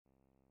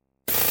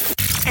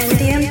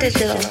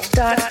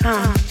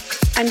ndmdigital.com.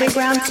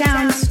 Underground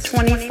sounds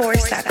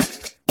 24/7.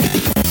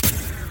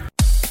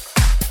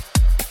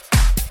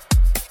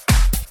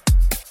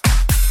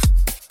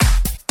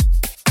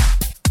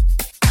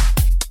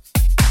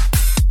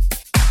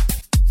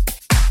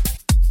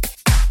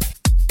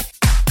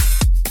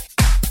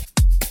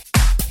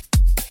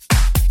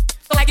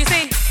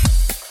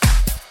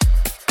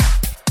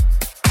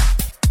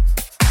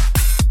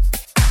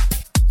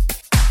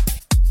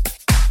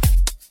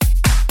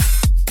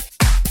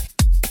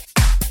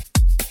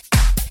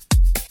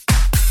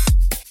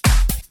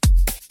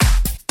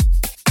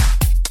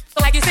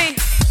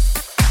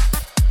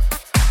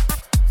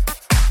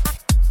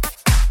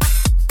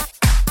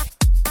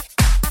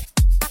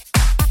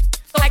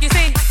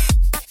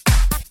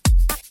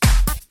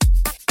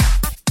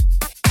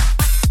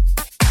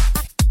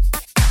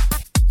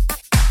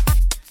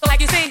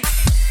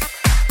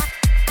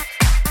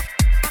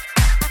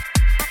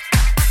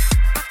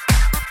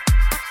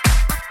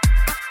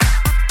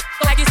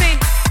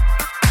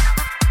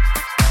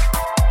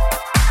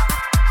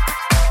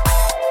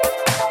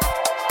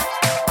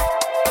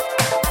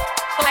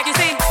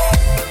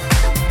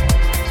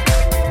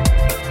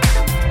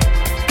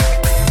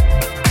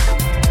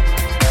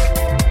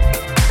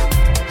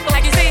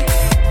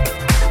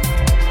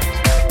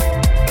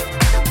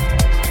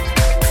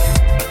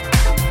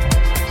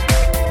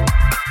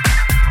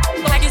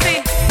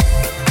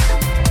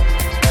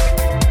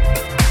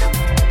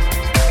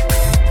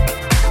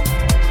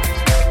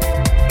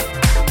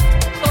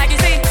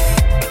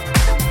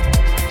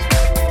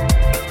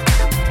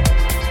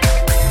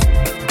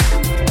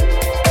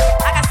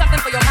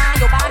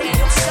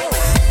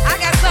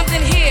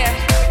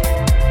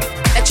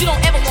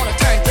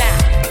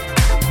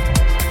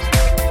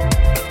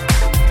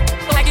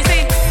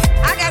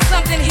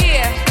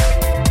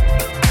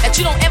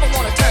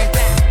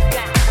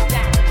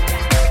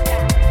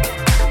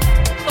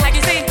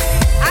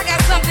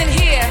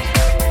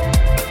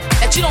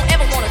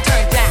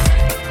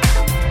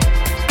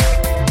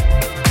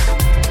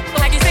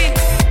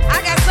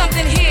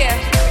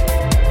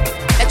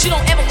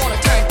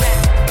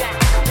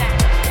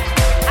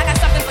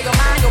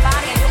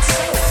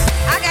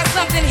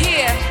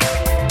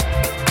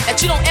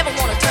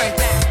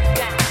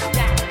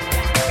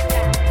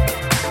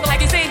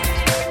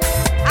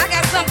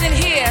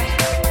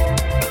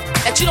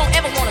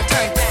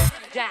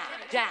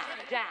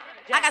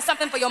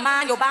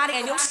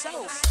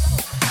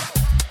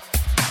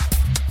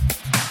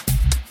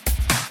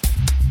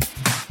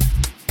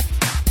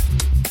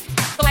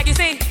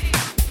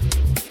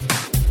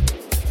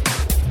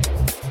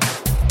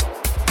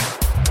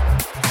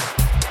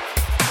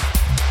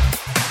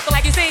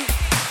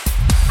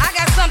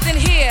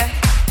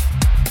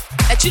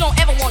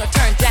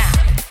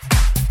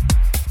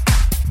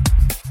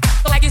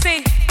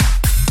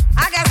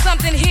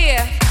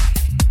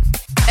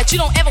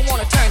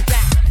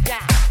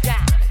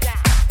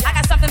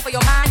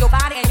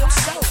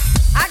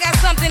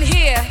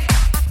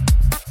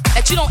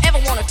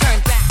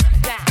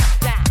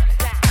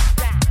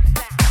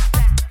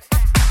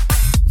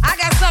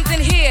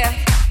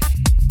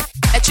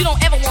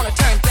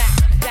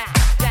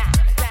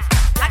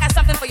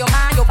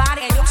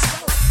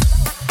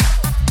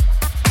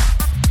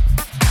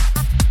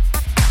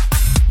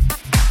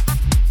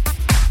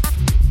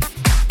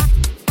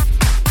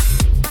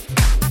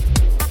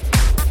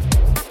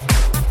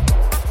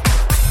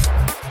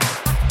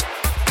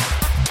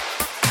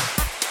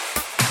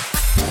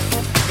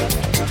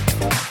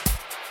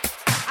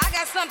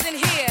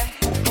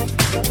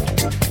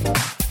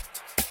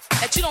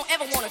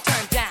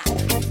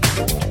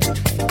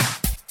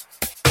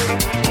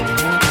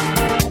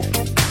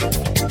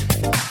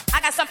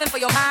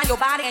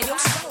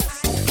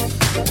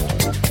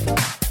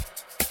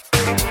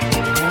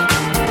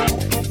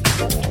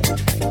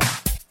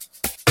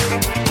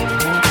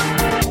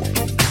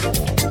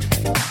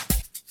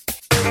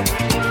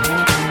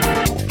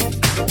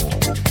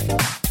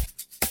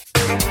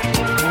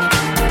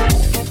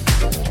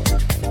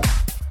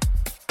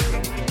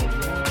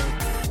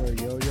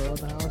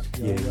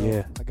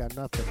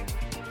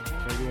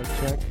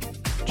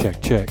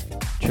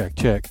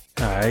 Check.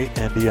 All right,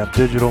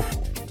 Digital.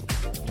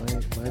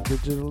 My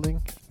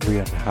digitaling? We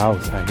in the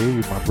house. I hear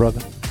you, my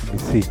brother. Let me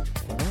see.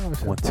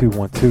 1 2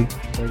 1 2.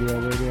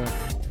 Radio.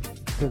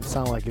 Didn't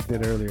sound like it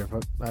did earlier,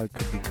 but that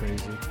could be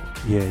crazy.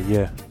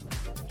 Yeah.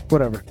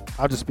 Whatever.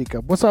 I'll just speak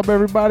up. What's up,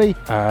 everybody?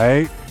 All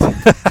right.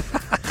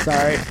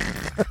 Sorry.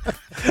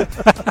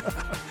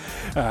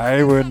 All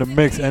right, we're in the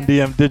mix.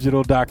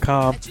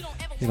 ndmdigital.com.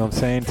 You know what I'm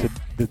saying?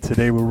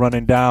 Today we're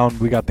running down.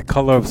 We got the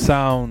Color of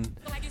Sound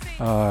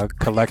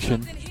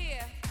collection.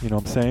 You know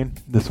what I'm saying?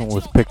 This one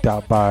was picked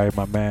out by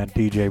my man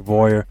DJ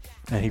Voyr,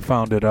 and he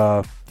found it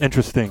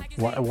interesting.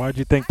 Why'd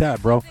you think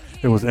that, bro?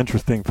 It was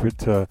interesting for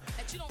to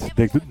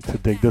dig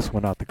this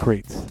one out the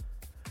crates.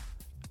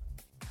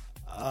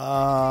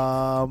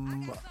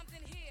 Honestly.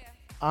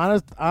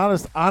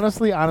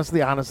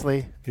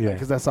 Yeah.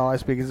 Because that's all I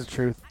speak is the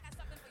truth.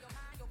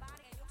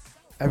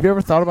 Have you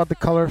ever thought about the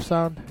color of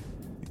sound?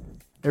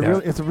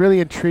 It's a really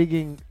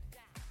intriguing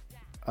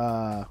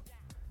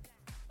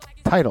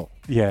title.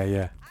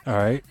 Yeah. All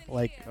right.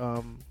 Like,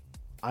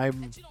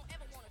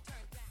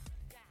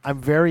 I'm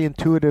very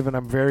intuitive and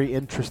I'm very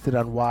interested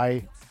on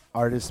why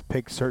artists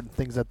pick certain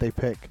things that they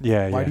pick.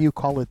 Why do you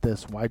call it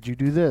this? Why'd you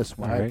do this?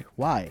 Why? Right.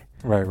 Why?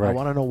 Right. I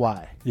want to know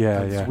why.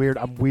 Yeah, It's weird.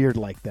 I'm weird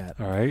like that.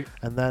 All right.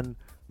 And then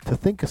to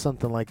think of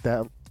something like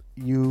that,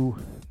 you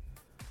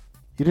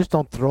just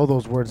don't throw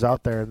those words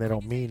out there and they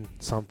don't mean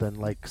something.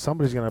 Like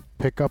somebody's gonna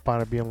pick up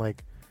on it, being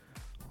like,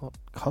 well,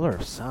 color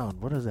of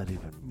sound. What does that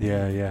even mean?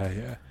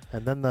 Yeah.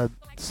 And then the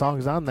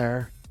songs on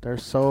there, they're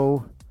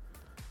so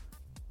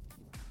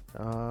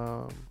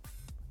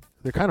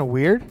they're kind of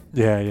weird.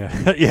 Yeah.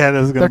 Yeah,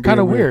 they're kind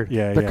of weird.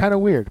 Yeah, they're kind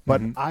of weird.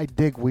 But I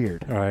dig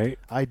weird. All right.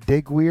 I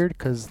dig weird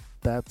because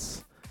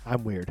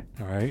I'm weird.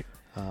 All right.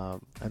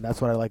 And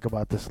that's what I like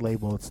about this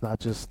label. It's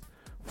not just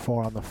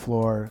 4 on the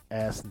floor,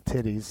 ass and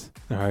titties.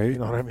 All right. You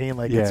know what I mean?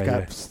 Like it's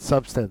got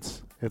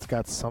substance. It's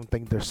got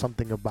something. There's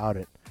something about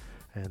it.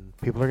 And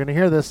people are gonna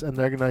hear this and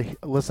they're gonna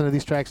listen to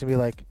these tracks and be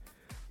like,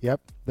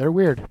 "Yep, they're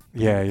weird."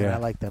 Yeah. And I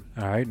like them.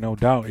 All right, no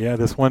doubt. Yeah,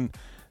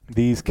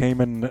 these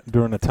came in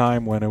during a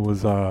time when it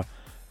was the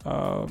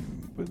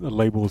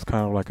label was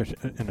kind of like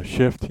in a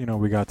shift. You know,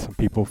 we got some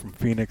people from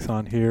Phoenix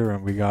on here,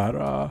 and we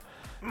got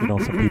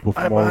some people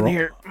from I'm on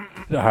here.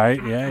 All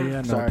right, yeah,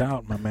 no Sorry.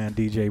 doubt. My man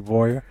DJ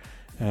Voyr,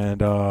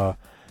 and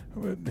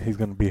he's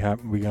gonna be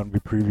we're gonna be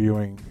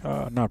previewing,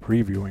 not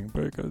previewing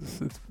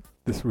because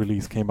this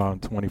release came out in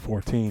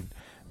 2014,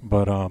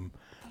 but hold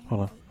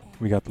on.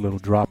 We got the little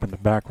drop in the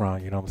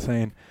background, you know what I'm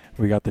saying?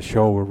 We got the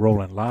show, we're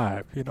rolling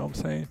live, you know what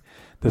I'm saying?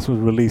 This was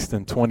released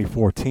in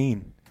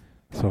 2014,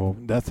 so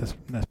that's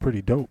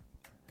pretty dope.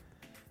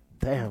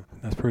 Damn.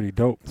 That's pretty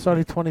dope. It's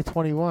already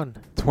 2021.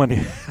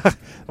 20.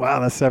 Wow,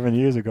 that's 7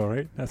 years ago,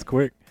 right? That's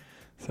quick.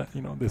 So,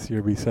 this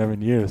year be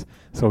 7 years.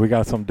 So we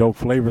got some dope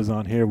flavors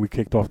on here. We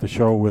kicked off the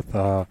show with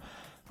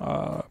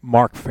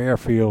Mark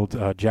Fairfield's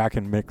Jack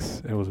and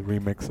Mix. It was a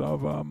remix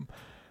of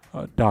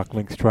Doc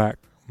Link's track,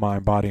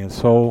 Mind, Body, and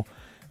Soul.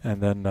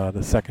 And then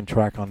the second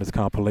track on this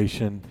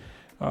compilation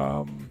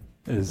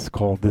is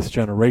called This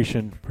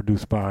Generation,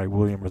 produced by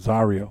William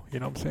Rosario. You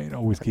know what I'm saying?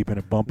 Always keeping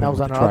it bumping. That was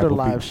with on the our other tribal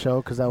live beats.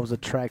 show because that was a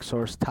Track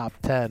Source Top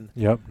 10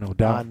 Yep, no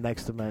doubt. on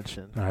Next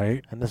Dimension. All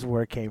right. And this is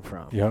where it came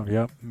from.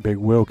 Yep. Big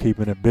Will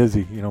keeping it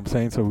busy. You know what I'm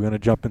saying? So we're going to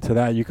jump into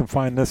that. You can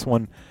find this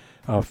one,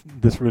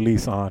 this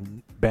release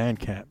on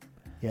Bandcamp.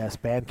 Yes,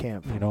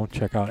 Bandcamp.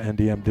 Check out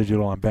NDM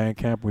Digital on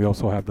Bandcamp. We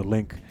also have the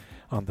link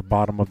on the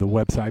bottom of the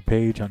website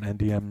page on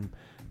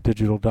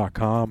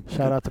ndmdigital.com.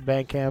 Shout out to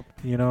Bandcamp.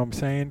 You know what I'm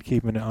saying?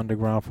 Keeping it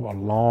underground for a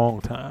long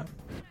time.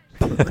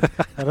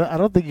 I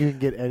don't think you can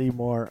get any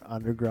more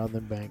underground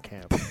than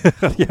Bandcamp.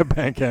 Yeah,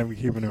 Bandcamp,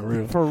 keeping it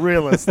real. For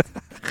realist.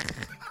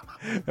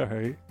 All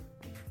right.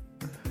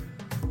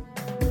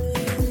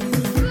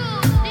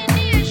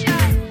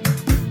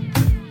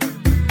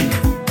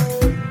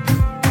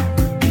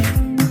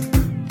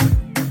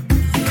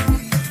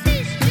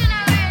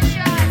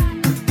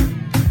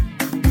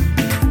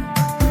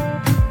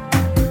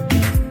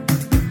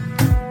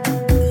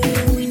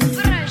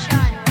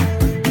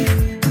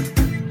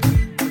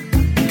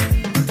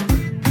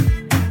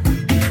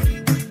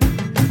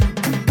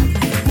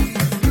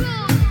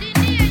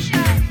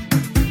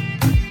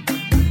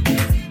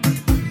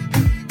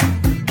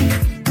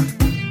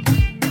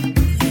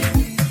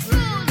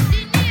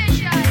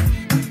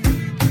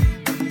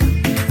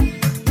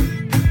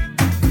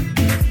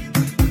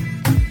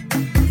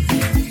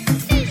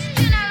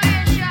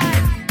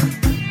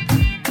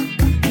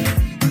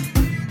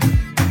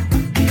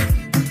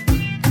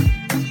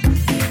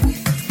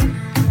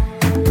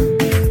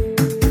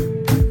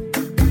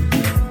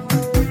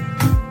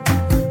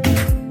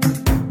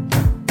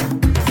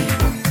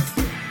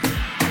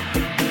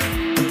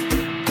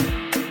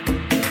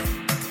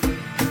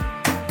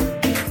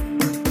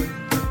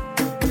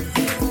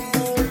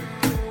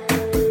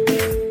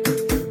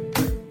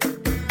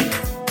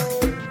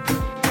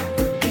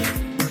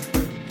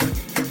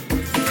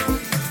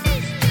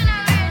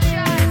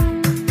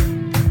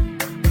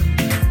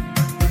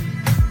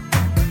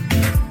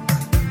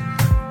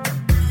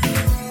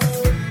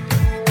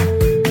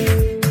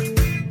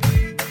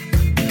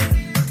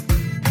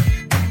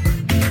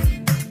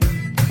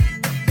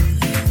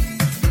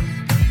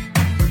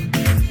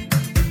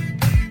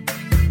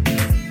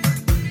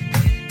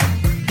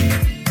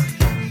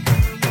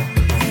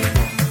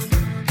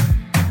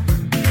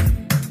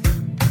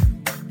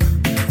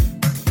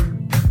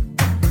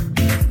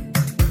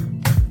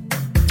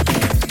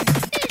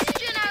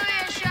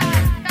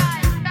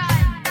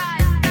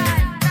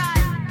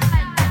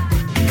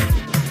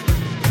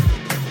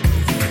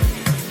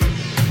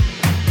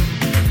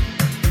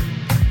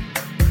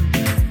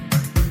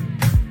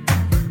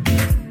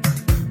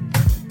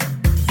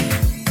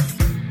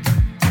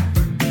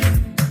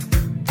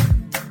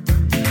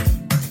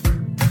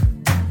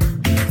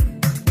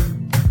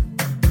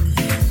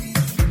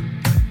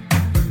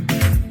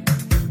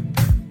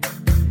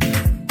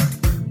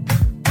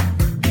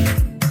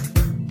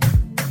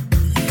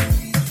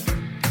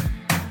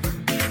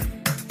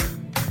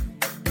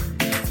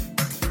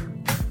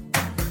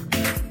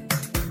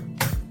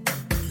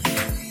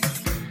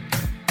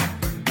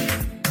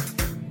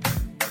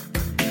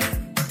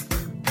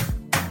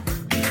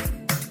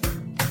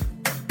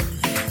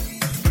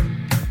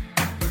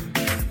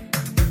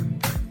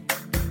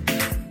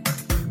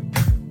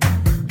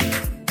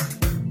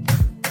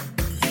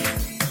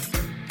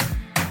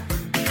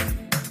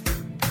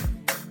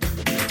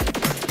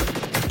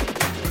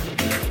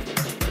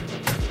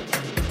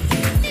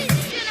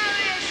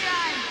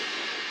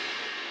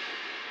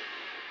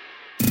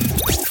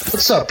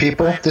 What's up,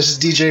 people? This is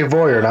DJ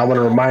Voyr, and I want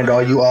to remind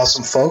all you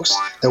awesome folks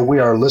that we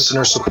are a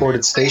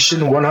listener-supported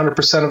station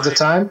 100% of the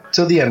time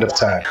till the end of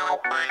time.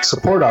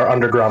 Support our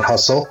underground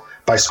hustle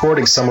by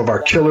sporting some of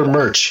our killer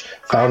merch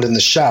found in the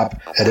shop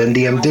at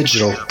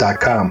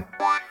ndmdigital.com.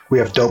 We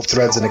have dope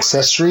threads and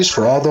accessories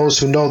for all those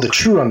who know the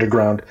true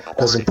underground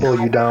doesn't pull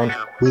you down,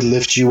 we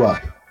lift you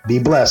up. Be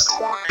blessed.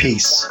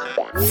 Peace.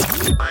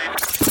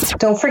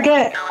 Don't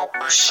forget,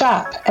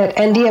 shop at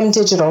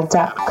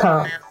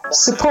ndmdigital.com.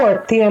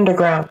 Support the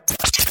underground.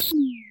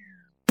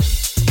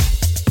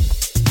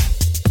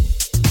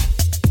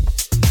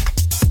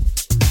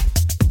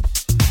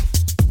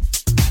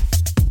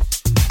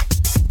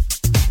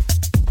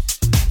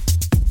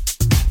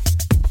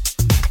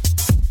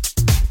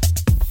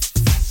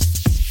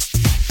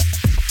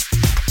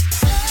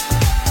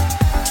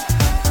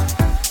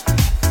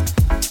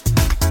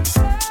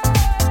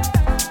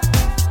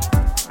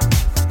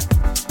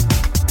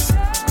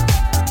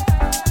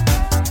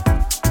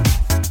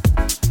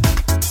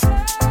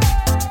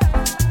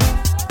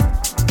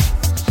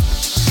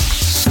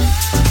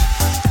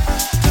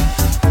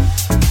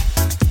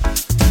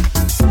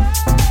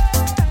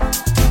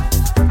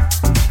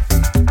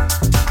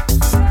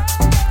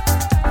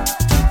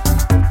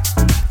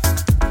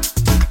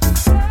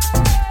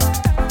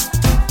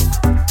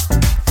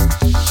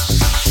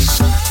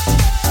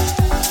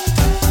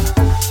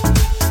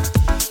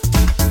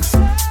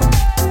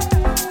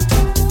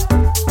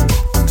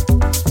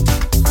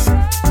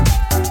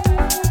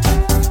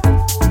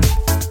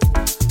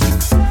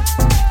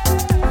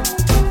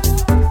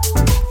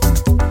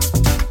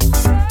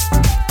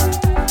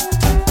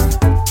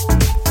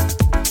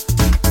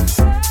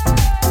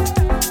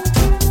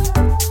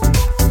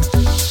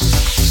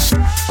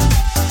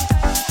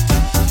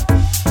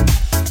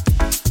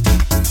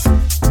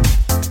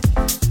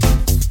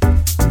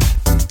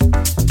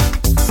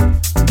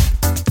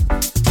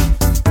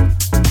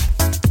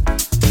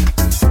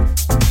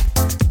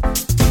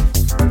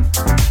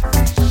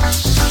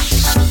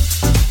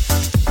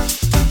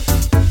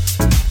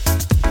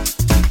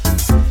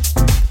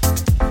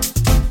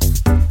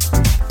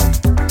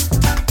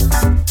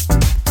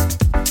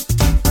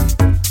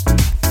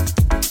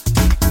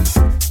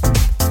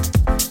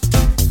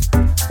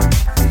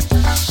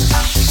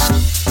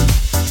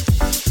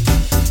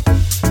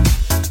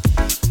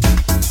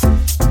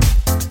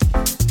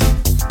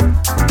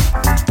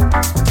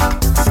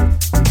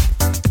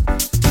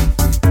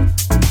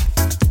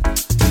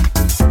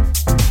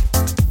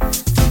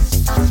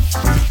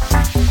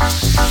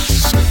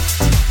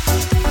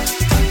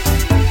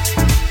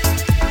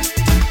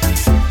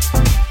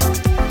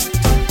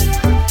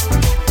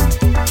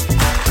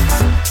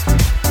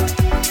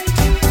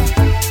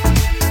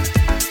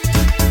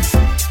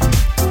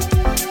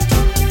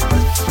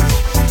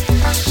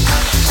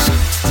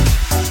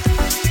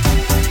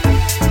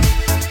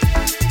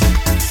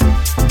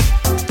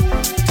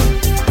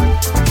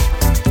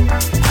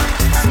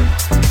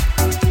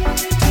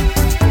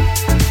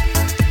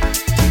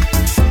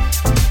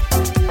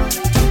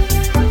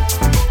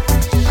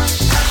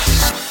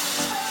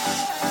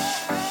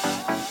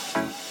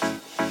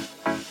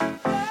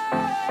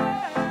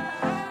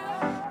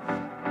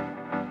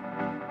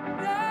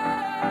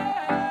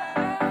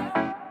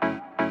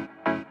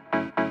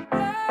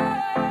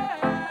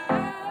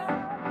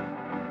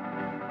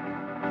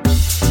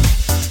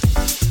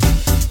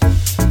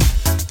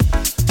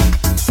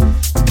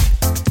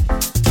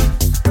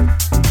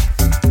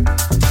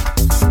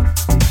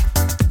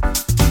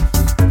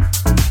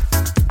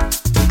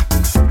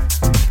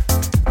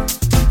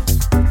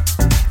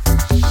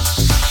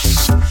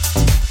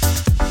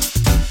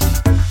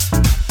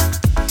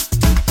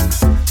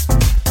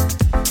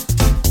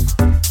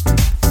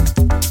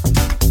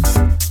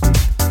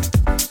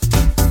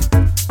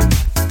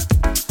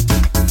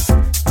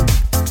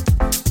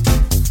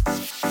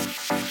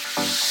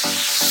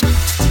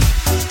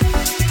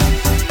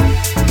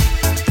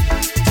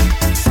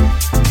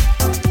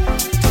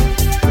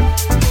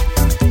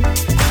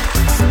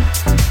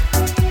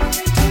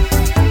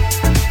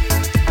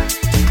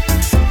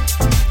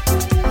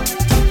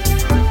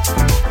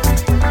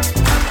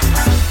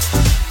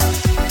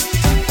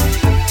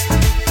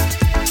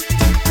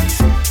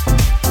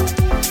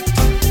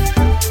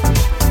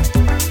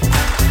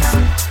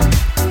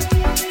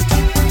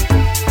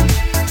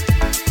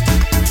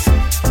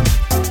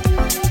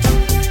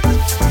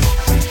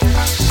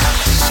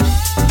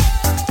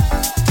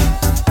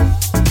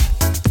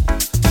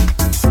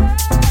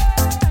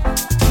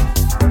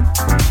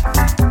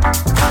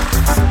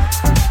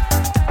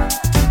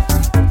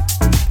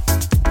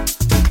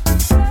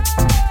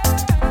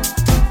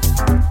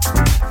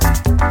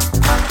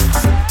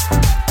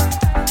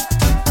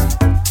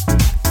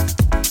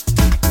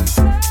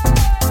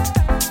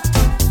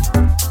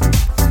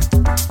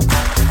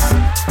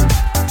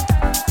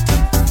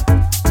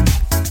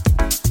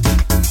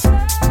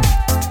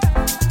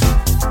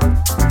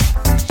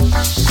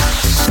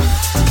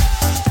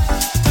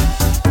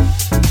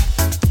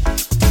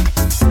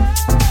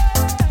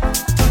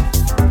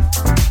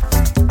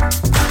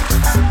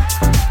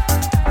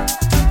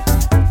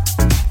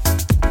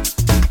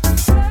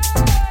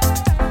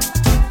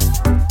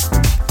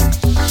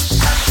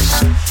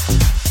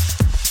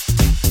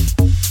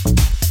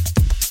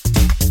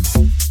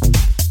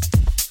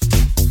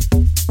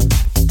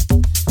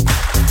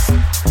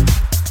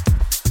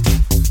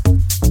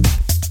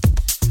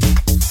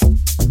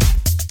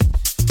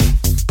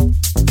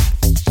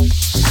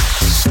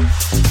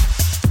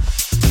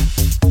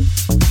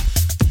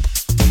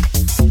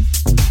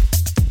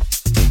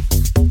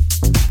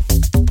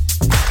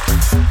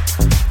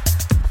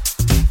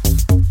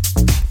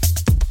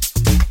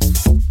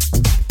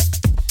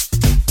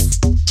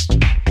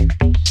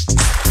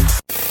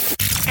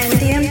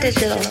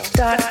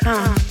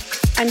 ndmdigital.com.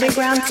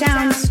 Underground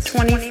sounds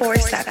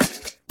 24/7.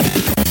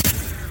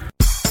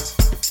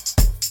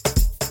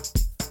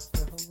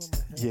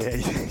 Yeah,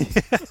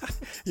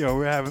 yo,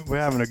 we're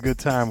having a good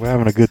time. We're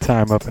having a good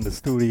time up in the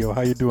studio.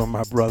 How you doing,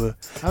 my brother?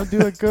 I'm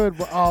doing good.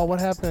 Oh,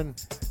 what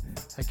happened?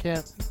 I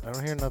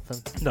don't hear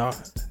nothing. No,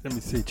 let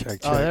me see. Check.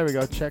 Oh, there we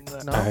go. Check.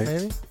 No, right.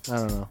 maybe? I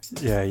don't know.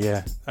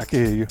 Yeah, I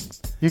can hear you.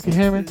 You can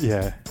hear me?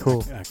 Yeah,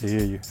 Cool. I can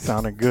hear you.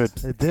 Sounding good.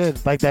 It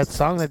did. Like that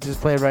song that just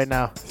played right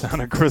now.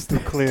 Sounding crystal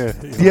clear.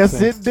 You know Yes,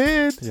 what I'm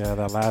saying? it did. Yeah,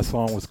 that last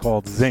song was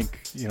called Zinc.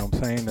 You know what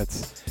I'm saying?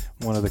 That's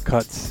one of the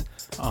cuts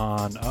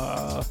on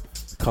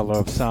Color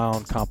of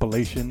Sound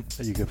compilation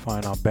that you can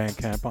find on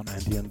Bandcamp, on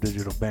NDM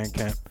Digital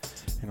Bandcamp.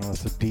 You know,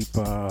 it's a deep,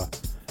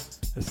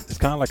 it's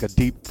kind of like a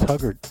deep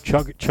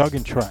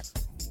chugging track.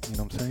 You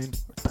know what I'm saying?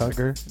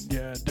 Tugger.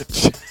 Yeah,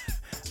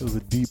 it was a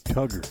deep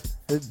tugger.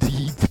 A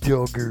deep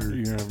chugger.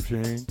 You know what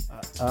I'm saying?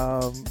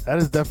 That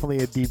is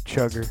definitely a deep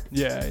chugger.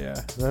 Yeah.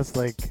 That's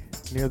like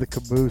near the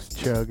caboose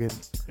chugging.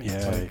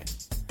 Yeah. Like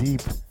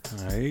deep.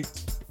 All right.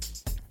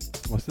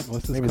 What's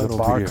this Maybe cut the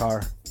over bar here?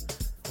 car.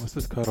 What's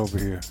this cut over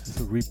here? It's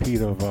a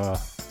repeat of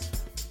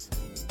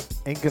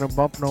Ain't Gonna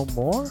Bump No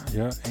More?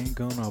 yeah, Ain't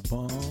Gonna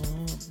Bump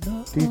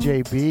No.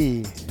 DJ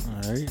B.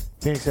 All right.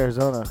 Phoenix,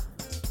 Arizona.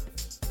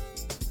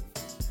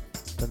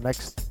 The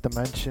Next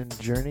Dimension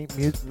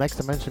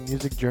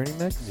Music Journey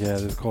mix? Yeah,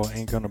 this is called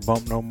Ain't Gonna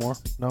Bump No More.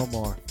 No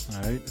more.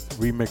 All right.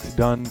 Remix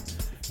done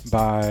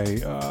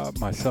by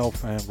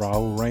myself and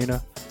Raul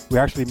Reyna. We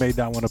actually made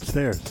that one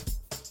upstairs.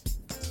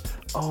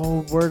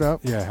 Oh, word up.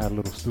 Yeah, I had a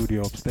little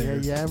studio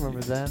upstairs. Yeah, I remember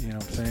that. You know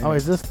what I'm saying? Oh,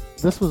 is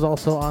this was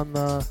also on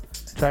the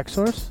Track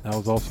Source? That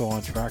was also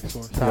on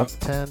TrackSource. Top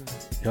 10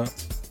 Yep.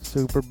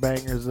 super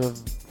bangers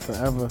of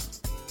forever.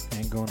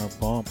 Ain't Gonna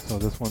Bump. So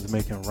this one's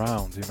making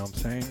rounds. You know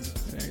what I'm saying?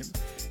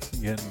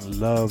 Getting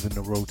love in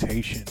the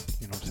rotation.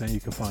 You know what I'm saying? You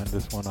can find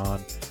this one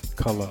on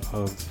Color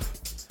of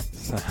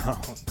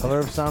Sound. Color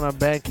of Sound on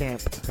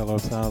Bandcamp. Color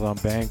of Sound on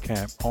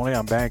Bandcamp. Only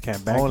on Bandcamp.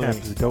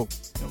 Bandcamp is dope.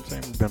 You know what I'm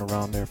saying? We've been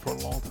around there for a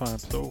long time.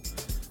 So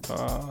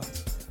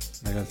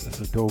I guess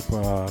it's a dope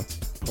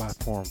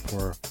platform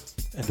for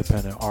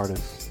independent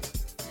artists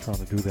trying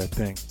to do their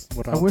thing.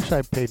 I wish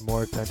I paid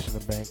more attention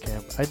to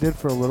Bandcamp. I did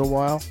for a little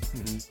while,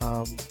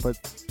 but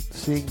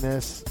seeing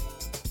this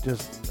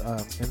just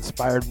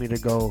inspired me to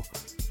go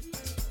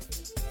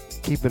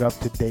keep it up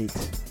to date.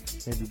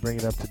 Maybe bring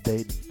it up to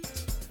date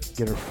and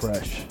get her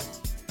fresh.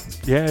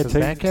 Yeah,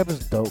 Bandcamp is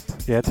dope.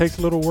 Yeah, it takes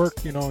a little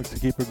work, you know, to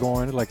keep it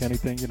going. Like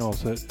anything, you know,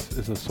 it's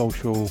a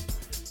social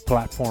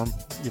platform.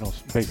 You know,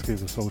 basically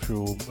it's a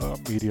social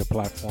media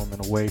platform in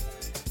a way.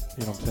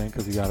 You know what I'm saying?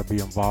 Because you got to be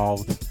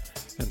involved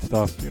and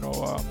stuff. You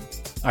know,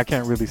 I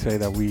can't really say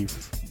that we've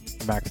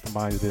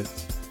maximized it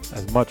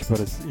as much, but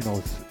it's, you know,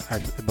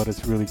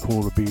 it's really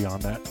cool to be on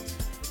that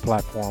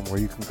platform where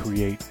you can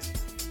create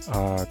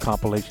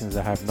compilations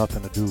that have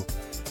nothing to do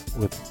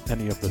with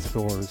any of the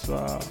stores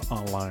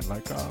online,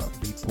 like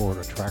Beatport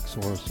or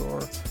TrackSource,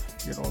 or,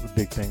 you know, the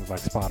big things like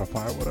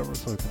Spotify or whatever.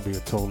 So it can be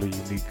a totally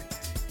unique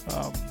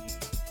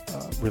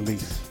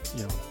release,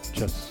 you know,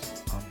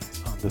 just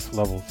on this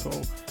level. So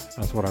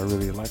that's what I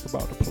really like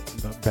about the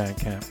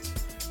Bandcamp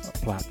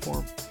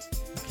platform,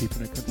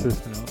 keeping it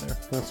consistent on there.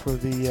 That's where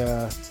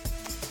the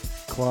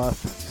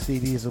cloth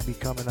CDs will be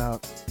coming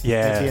out.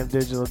 Yeah.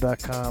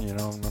 ndmdigital.com. You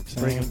know what I'm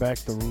saying? Bringing back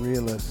the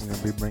realist. We're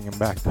going to be bringing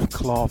back the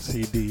cloth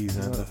CDs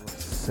and the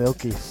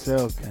silky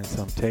silk. And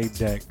some tape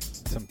deck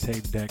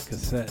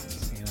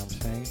cassettes. You know what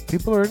I'm saying?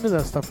 People are into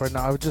that stuff right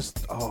now. I was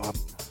just,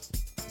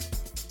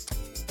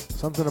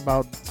 something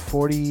about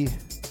 $40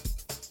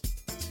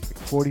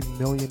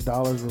 million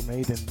were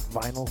made in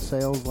vinyl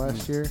sales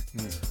last year.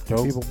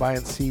 Dope. People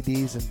buying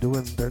CDs and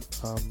doing their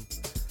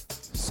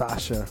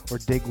Sasha or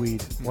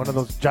Digweed. One of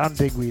those, John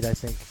Digweed, I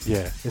think,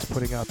 is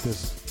putting out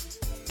this.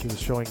 He was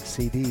showing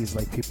CDs.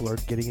 Like, people are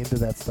getting into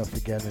that stuff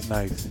again. And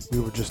nice. We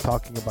were just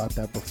talking about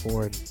that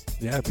before. And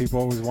yeah, people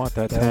always want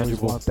that they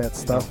tangible. always want that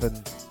stuff.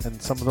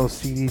 And some of those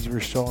CDs you were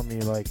showing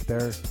me, like,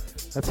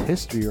 that's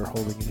history you're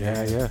holding in your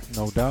hand. Yeah,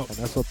 no doubt. And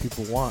that's what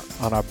people want.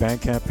 On our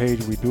Bandcamp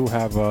page, we do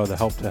have the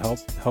Help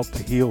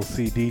to Heal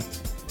CD.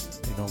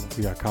 You know,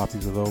 we got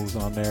copies of those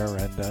on there,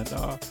 and then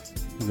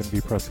we're going to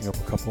be pressing up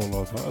a couple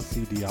of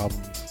CD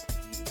albums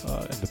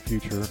in the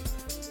future.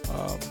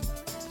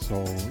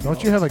 So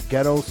don't you have a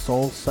Ghetto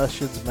Soul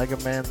Sessions Mega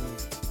Man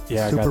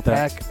Super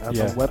Pack on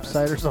the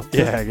website or something?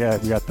 Yeah,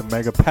 we got the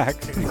Mega Pack.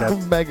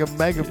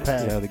 Mega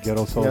Pack. Yeah, the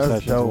Ghetto Soul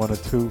Sessions 1 or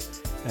 2.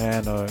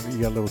 And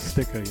you got a little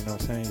sticker, you know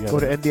what I'm saying? Go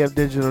to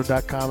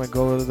ndmdigital.com and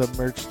go to the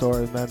merch store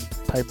and then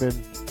type in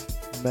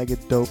mega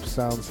dope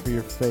sounds for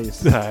your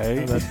face.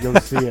 And then you'll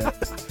see it.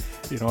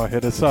 You know,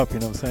 hit us up, you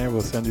know what I'm saying?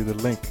 We'll send you the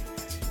link.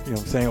 You know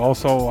what I'm saying?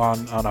 Also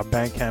on our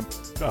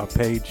Bandcamp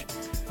page,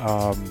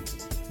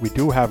 we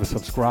do have a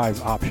subscribe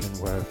option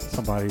where if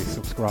somebody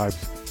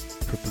subscribes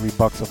for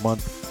 $3 a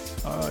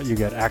month, you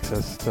get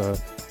access to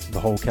the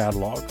whole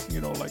catalog, you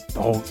know, like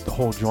the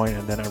whole joint,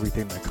 and then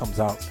everything that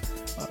comes out.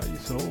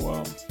 So,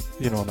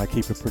 you know, and I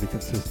keep it pretty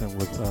consistent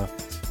with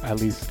at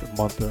least a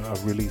month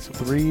of release.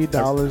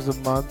 $3 a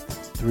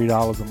month.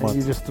 $3 a And month.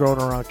 you just throwing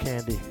around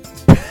candy.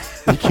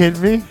 You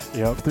kidding me?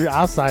 Yep.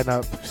 I'll sign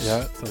up.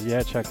 Yeah. So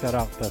yeah, check that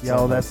out.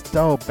 Yo, that's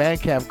dope.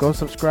 Bandcamp, go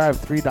subscribe.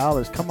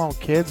 $3. Come on,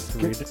 kids.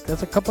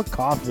 That's a cup of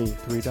coffee.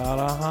 $3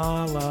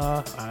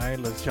 holla. All right,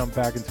 let's jump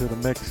back into the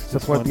mix.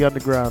 Support the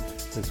underground.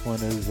 This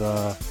one is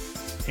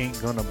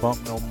Ain't Gonna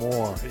Bump No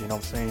More. You know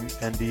what I'm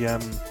saying?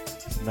 NDM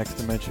Next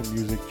Dimension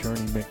Music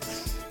Journey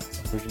Mix.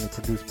 Originally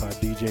produced by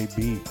DJ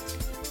B.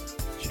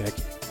 Check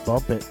it.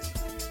 Bump it.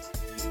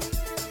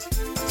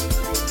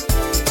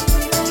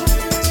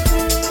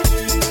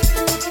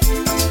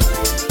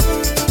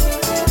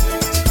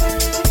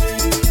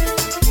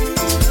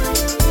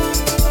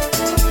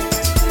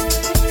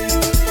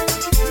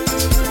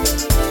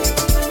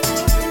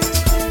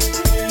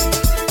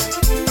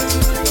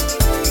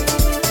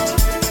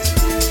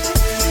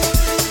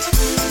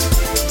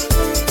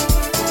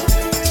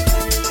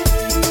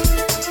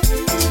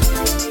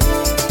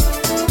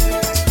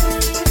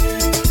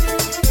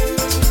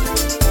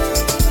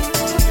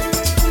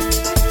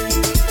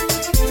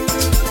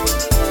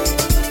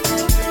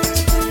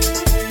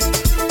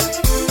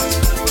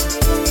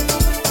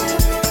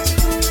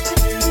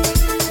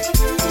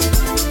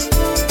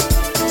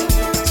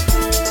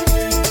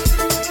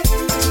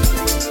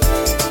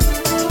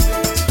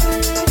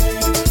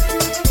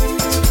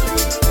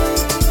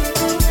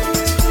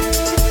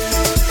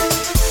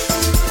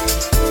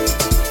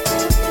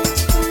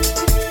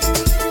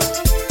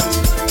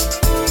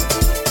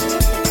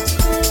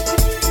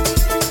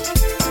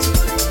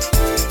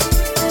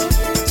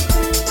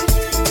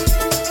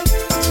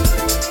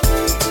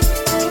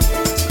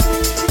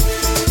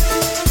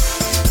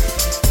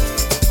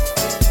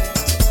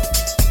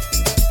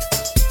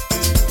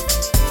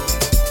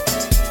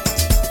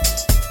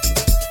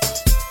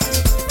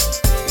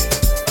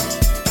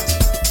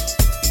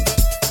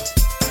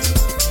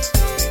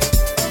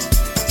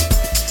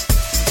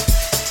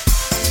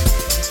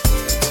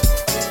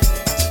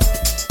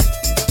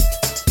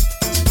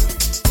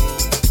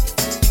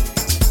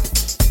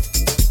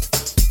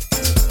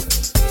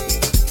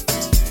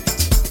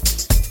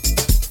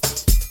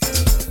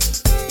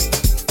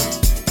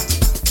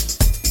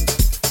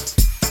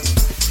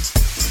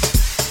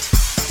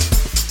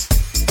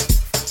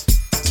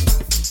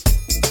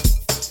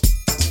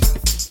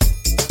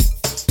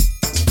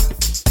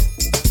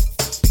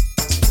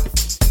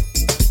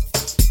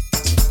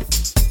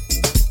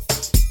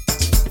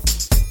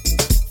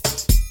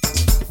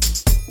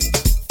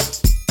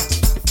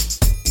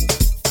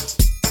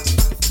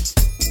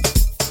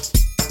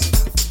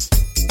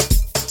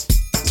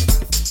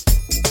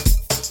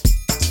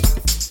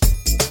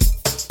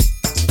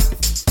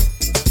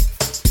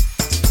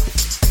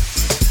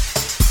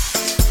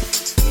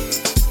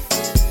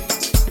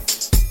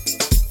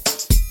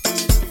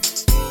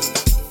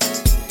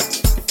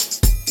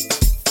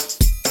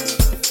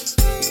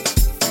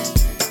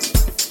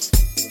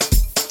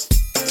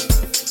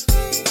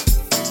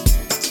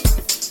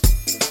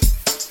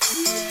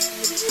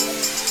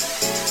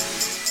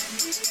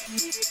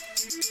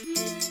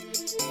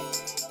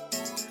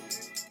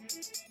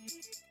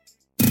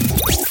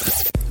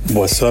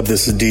 What's up?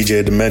 This is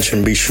DJ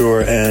Dimension. Be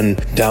sure and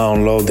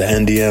download the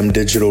NDM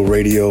Digital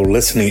Radio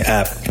Listening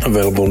app,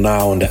 available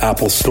now in the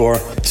Apple Store.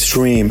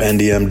 Stream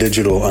NDM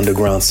Digital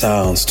Underground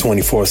Sounds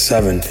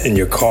 24/7 in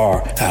your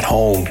car, at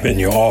home, in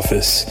your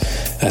office,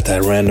 at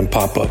that random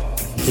pop-up.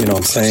 You know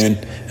what I'm saying?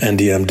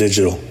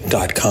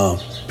 ndmdigital.com.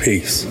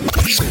 Peace.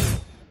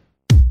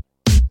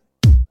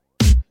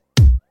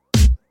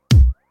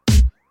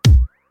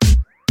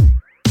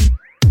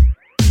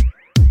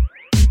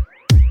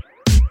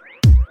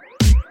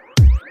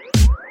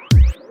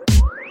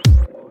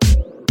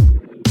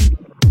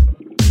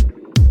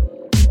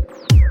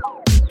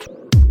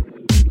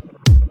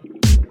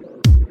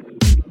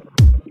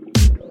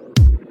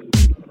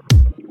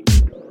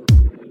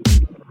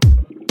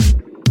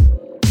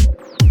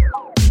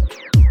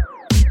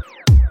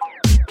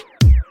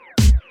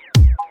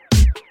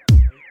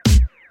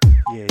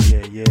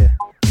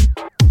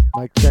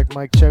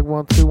 Mic check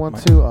 1 2 1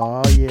 2.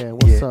 Oh yeah,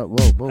 what's up?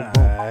 Whoa, boom, boom,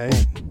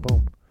 Aight. boom,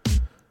 boom.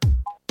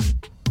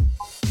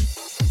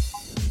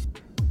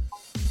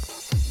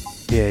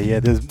 Yeah.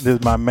 This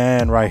is my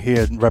man right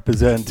here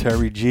representing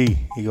Terry G.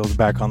 He goes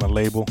back on the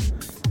label.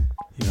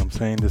 You know what I'm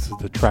saying? This is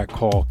the track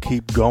called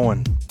Keep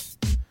Going.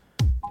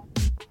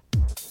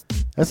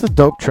 That's a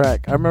dope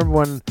track. I remember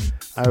when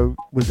I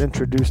was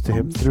introduced to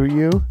him through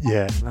you.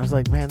 Yeah. And I was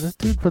like, man, this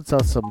dude puts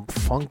out some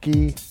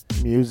funky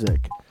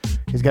music.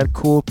 He's got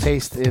cool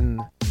taste in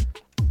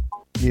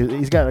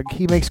music.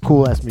 He makes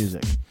cool ass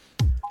music.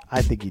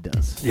 I think he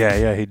does.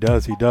 Yeah, he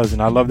does,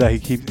 and I love that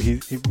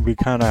we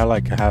kind of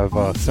like have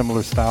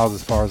similar styles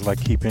as far as like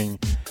keeping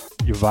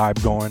your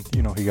vibe going.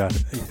 You know, he got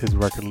his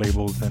record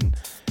labels and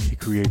he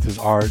creates his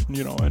art.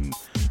 You know, and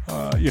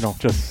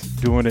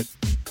just doing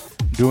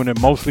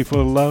it mostly for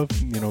the love.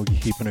 You know,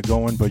 keeping it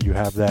going, but you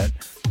have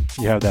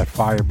that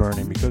fire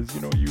burning because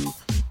you know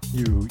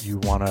you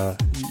wanna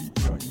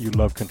you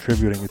love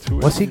contributing to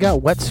it. What's he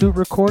got? Wetsuit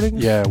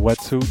recordings? Yeah,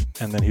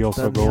 Wetsuit, and then he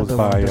also goes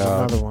by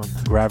another one.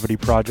 Gravity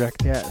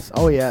Project. Yes.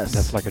 Oh yes.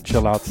 That's like a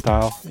chill out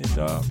style. And,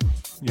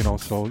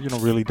 so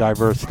really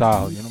diverse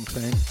style. You know what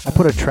I'm saying? I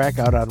put a track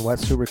out on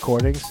Wetsuit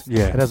Recordings.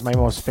 Yeah. It has my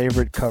most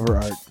favorite cover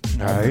art.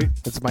 All right.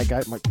 It's my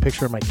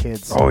picture of my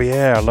kids. Oh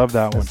yeah, I love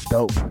that That's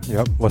one. dope.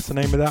 Yep. What's the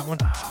name of that one?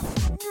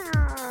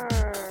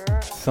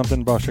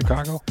 Something about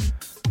Chicago?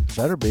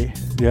 Better be.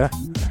 Yeah.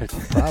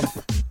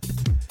 Probably.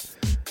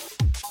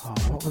 Oh,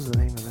 what was the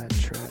name of that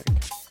track?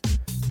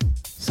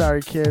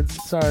 Sorry,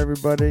 kids. Sorry,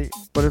 everybody.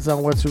 But it's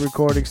on Wetsuit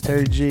Recordings,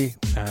 Terry G.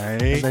 All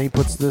right. And then he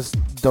puts this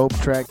dope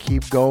track,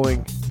 Keep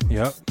Going.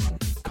 Yep.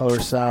 Color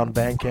Sound,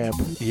 Bandcamp.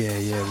 Yeah,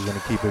 we're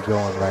gonna keep it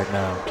going right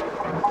now.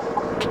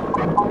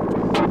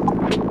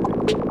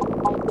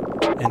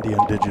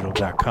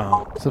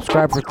 ndmdigital.com.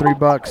 Subscribe for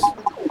 $3.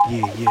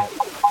 Yeah.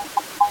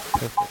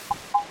 Perfect.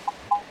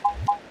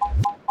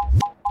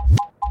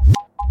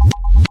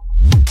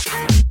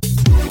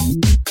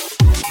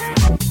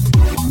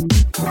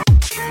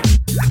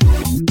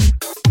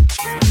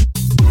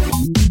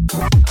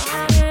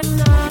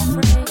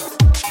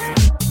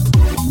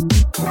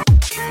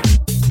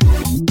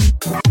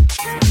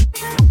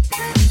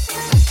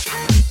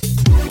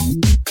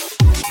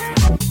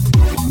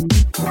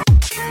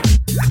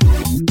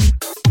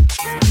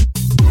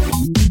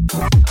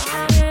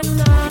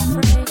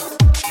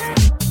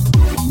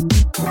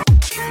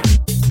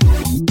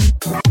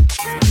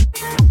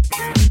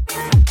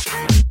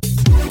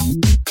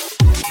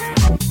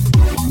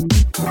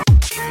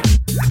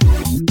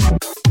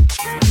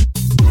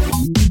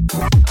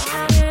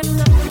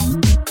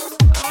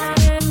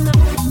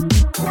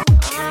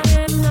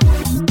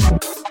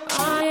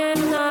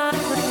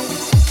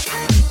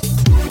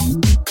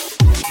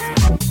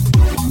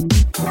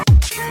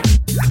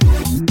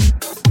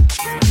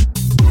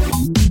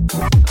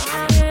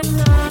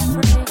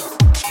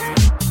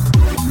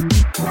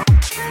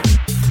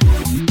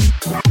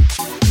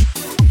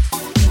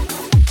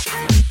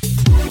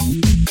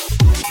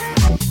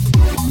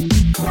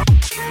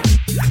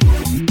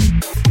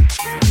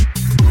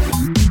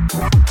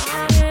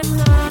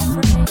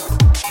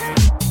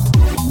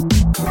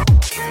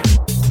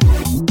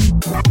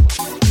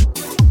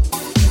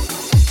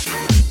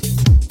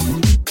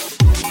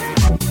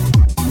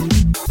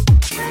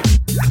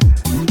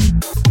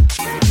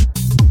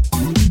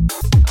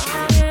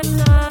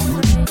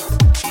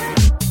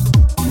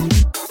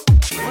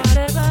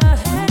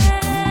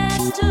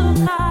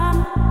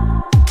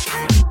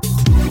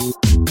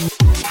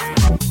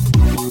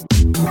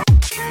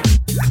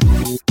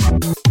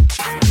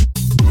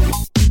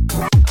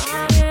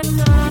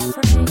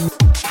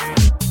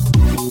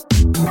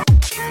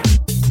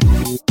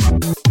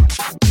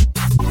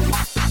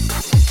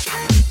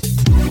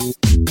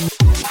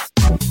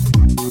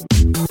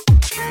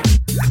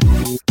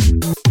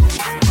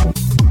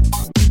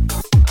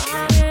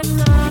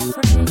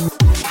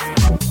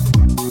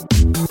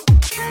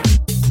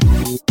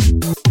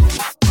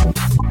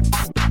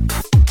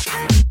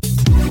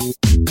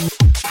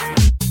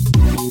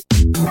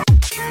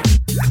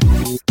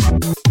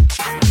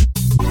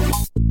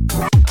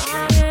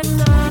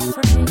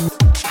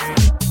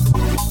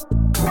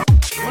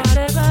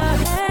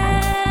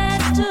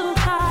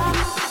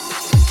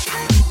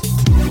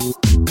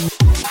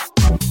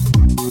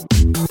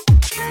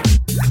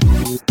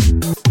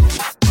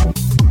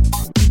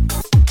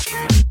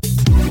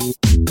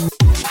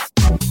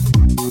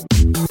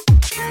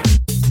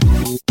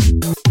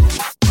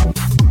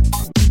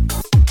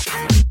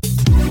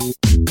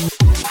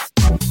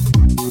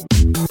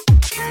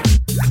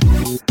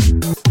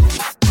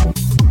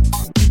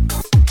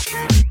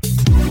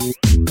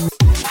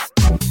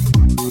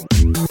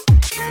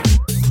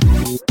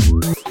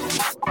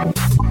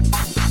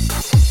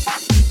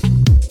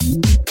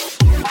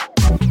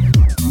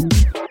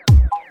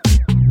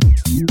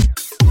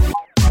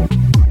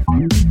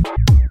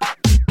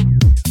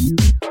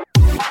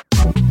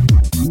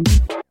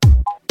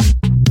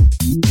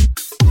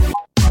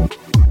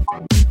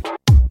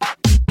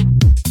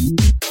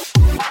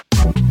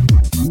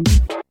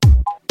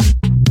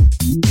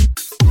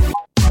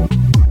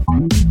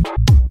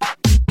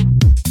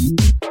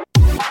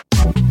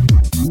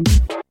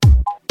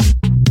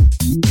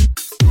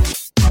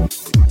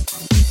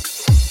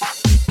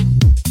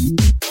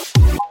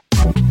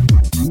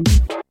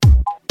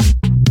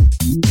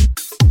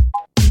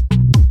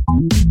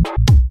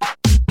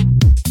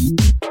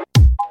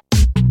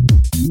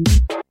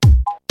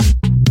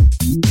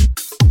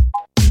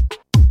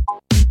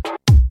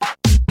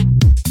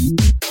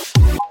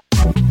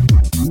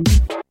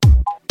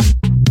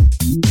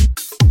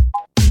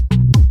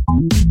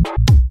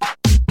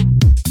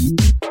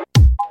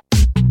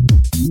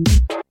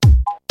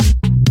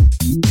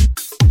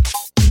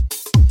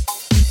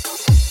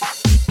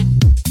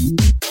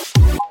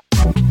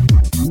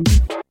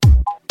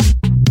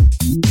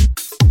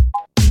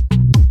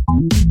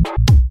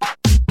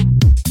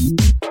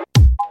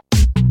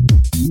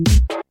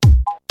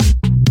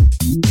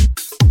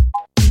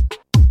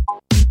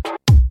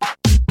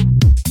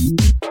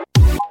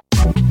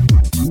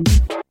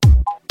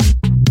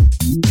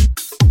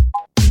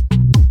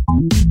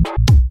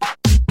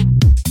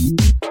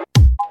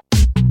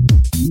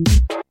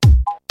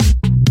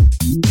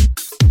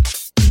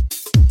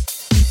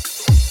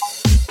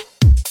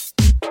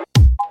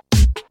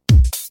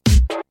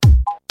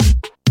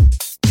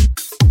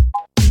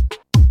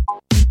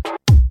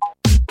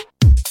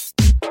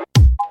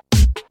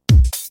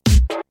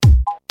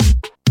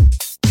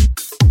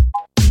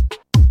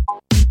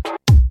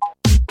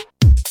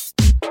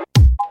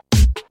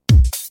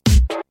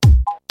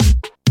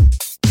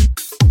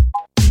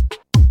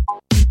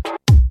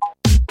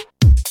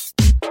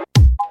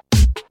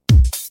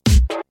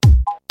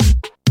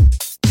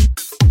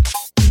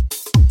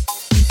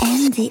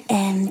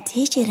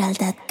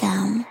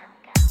 ndmdigital.com.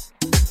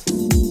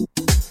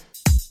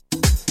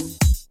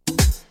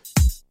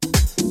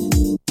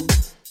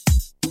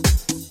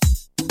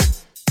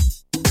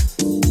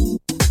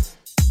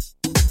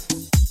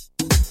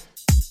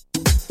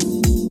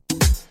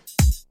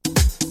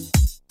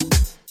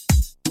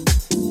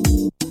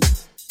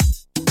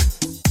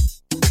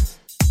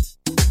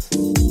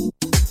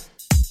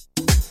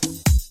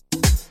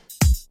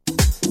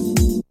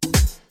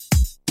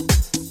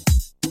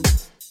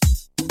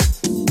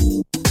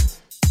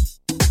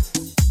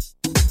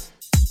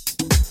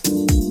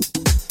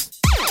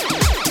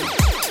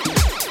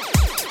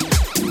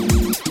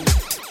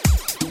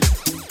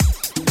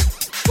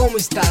 ¿Cómo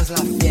estás la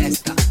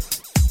fiesta?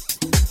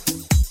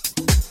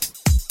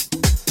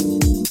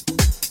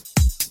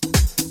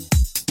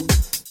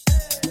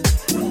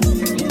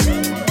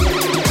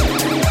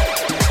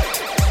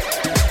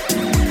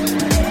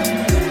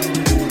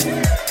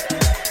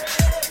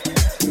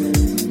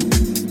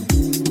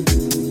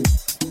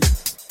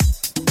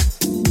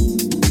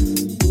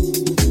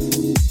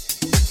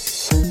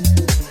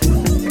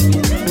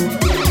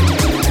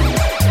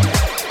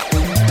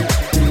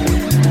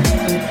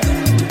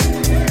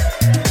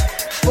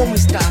 ¿Cómo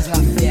estás la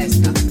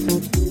fiesta?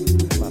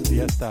 La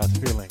Fiesta is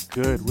feeling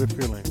good. We're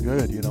feeling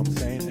good, you know what I'm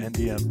saying?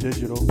 NDM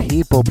Digital.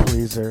 People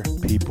pleaser.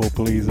 People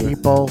pleaser.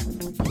 People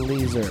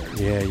pleaser.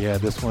 Yeah.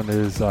 This one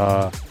is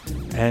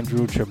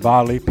Andrew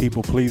Chabali,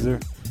 People Pleaser.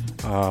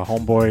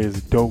 Homeboy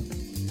is dope.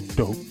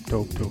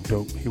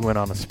 He went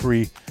on a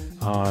spree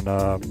on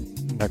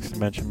Next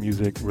Dimension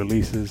Music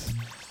releases.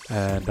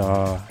 And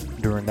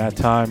during that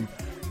time,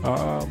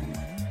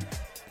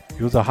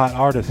 he was a hot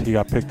artist. He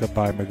got picked up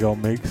by Miguel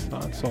Makes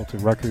on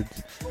Salted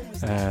Records.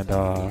 And,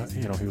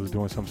 he was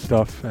doing some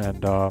stuff.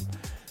 And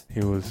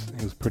he was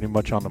pretty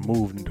much on the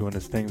move and doing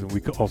his things. And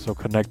we also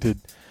connected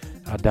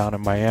down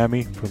in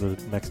Miami for the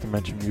Next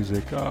Dimension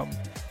Music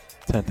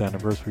 10th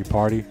anniversary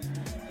party,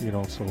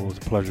 so it was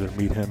a pleasure to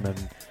meet him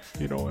and,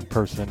 in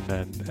person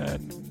and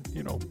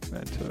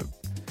to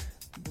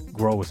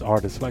grow as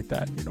artists like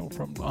that,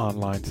 from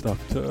online stuff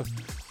to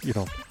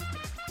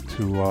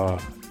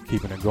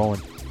keeping it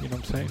going, you know what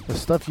I'm saying? The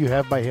stuff you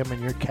have by him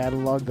in your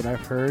catalog that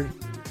I've heard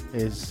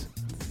is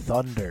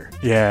thunder.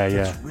 Yeah.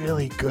 It's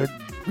really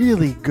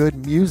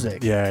good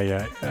music.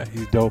 Yeah.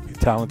 He's dope. He's a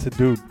talented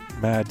dude.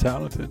 Mad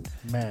talented.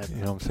 Mad. You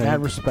know what I'm saying?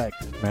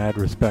 Mad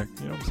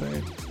respect. You know what I'm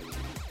saying?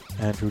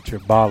 Andrew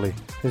Chabali.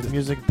 His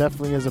music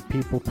definitely is a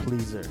people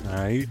pleaser. All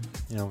right.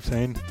 You know what I'm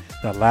saying?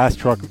 The last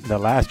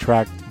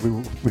track we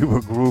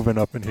were grooving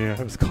up in here.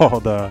 It was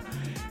called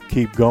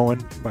Keep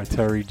Going by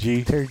Terry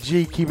G. Terry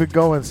G, keep it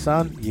going,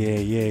 son. Yeah.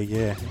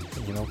 You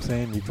know what I'm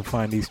saying? You can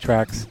find these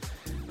tracks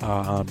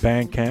on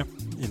Bandcamp.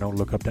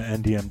 Look up the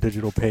NDM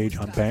Digital page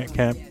on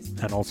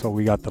Bandcamp. And also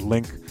we got the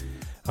link.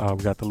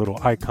 We got the little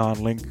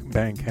icon link,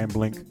 Bandcamp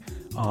link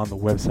on the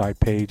website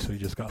page. So you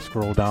just got to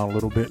scroll down a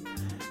little bit.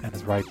 And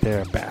it's right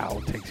there. Bow,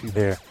 it takes you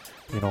there.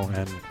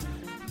 And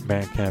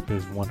Bandcamp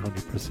is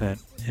 100%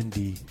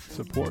 indie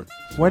support.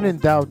 So When in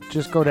doubt,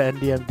 just go to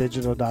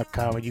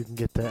ndmdigital.com and you can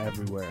get to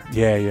everywhere.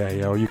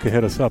 Yeah. Or you can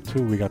hit us up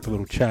too. We got the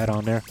little chat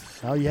on there.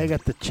 Oh yeah,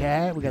 got the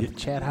chat. We got the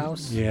chat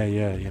house. Yeah.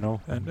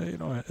 And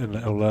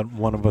it'll let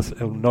one of us.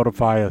 It'll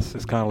notify us.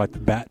 It's kind of like the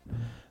bat.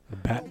 The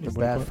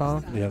bat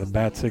phone. Yeah, the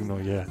bat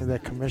signal. Yeah. Is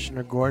that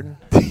Commissioner Gordon?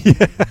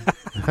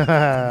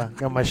 Yeah.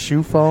 Got my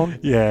shoe phone.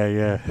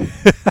 Yeah.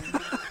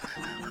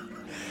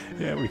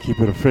 Yeah, we keep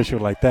it official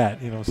like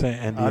that, you know what I'm saying?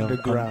 And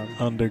underground,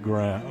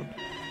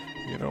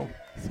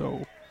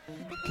 so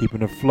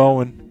keeping it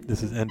flowing.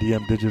 This is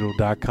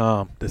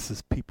ndmdigital.com. This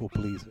is People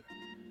Pleaser.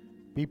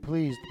 Be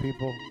pleased,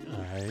 people.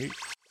 All right.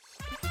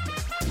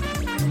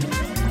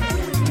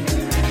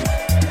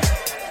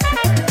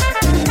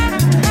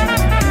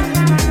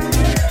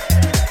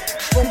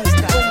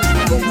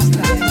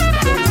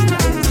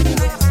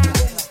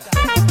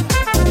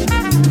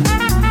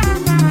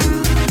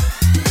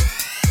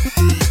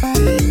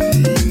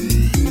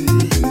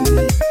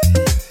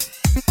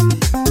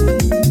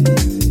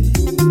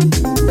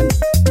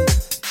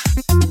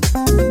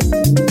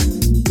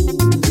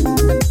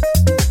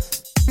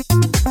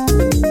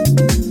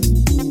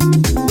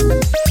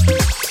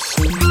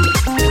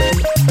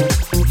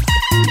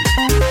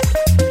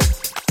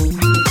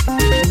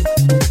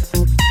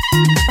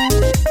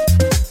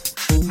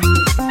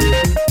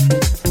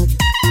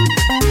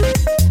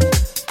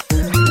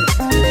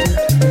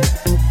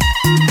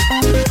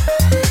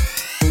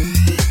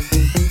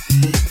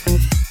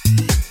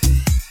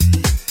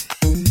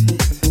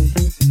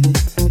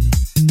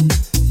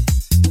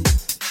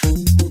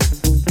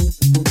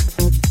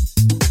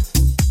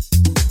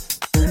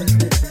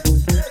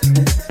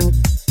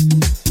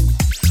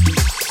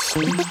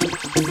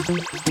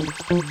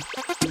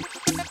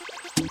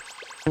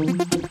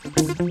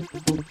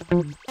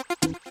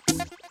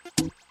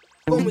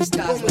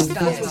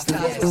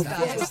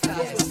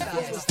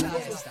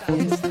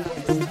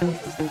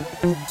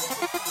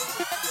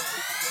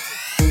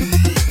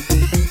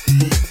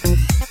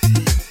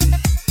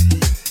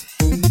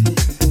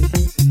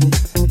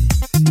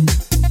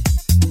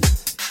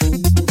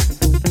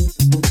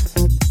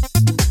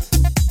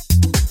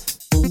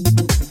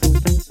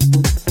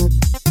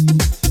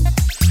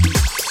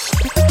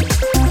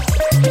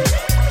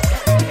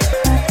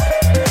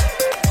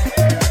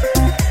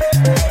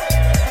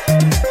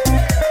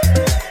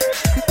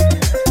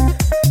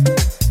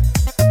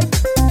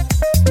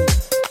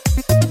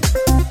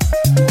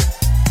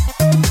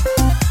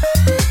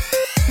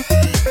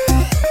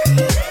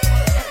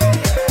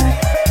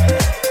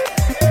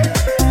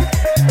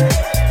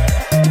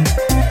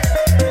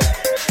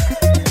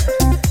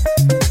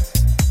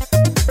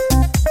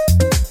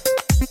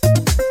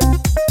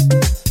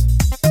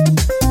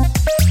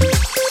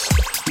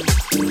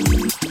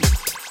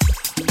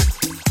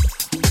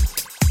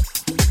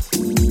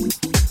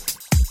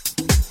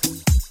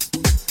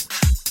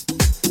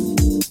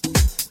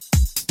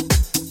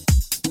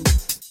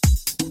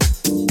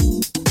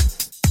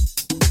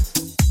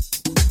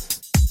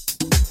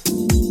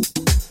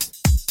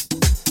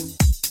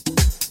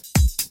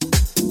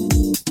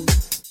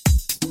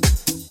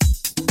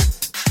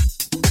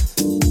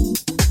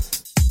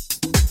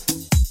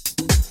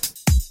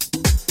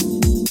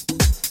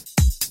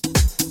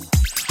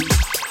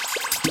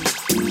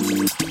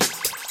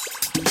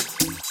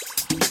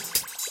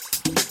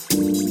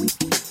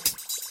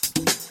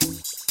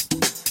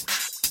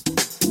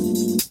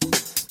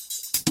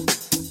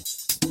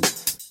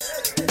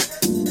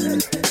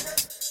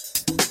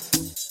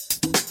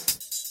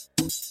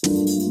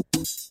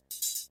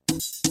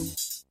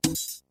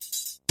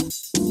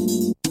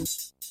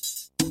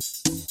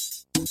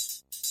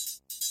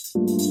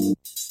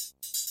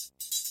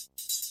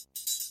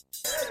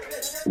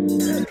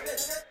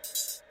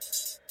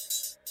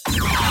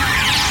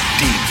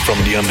 From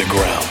the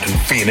underground in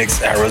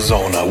Phoenix,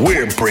 Arizona,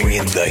 we're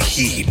bringing the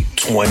heat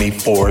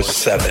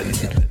 24/7.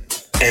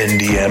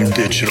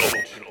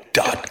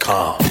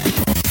 ndmdigital.com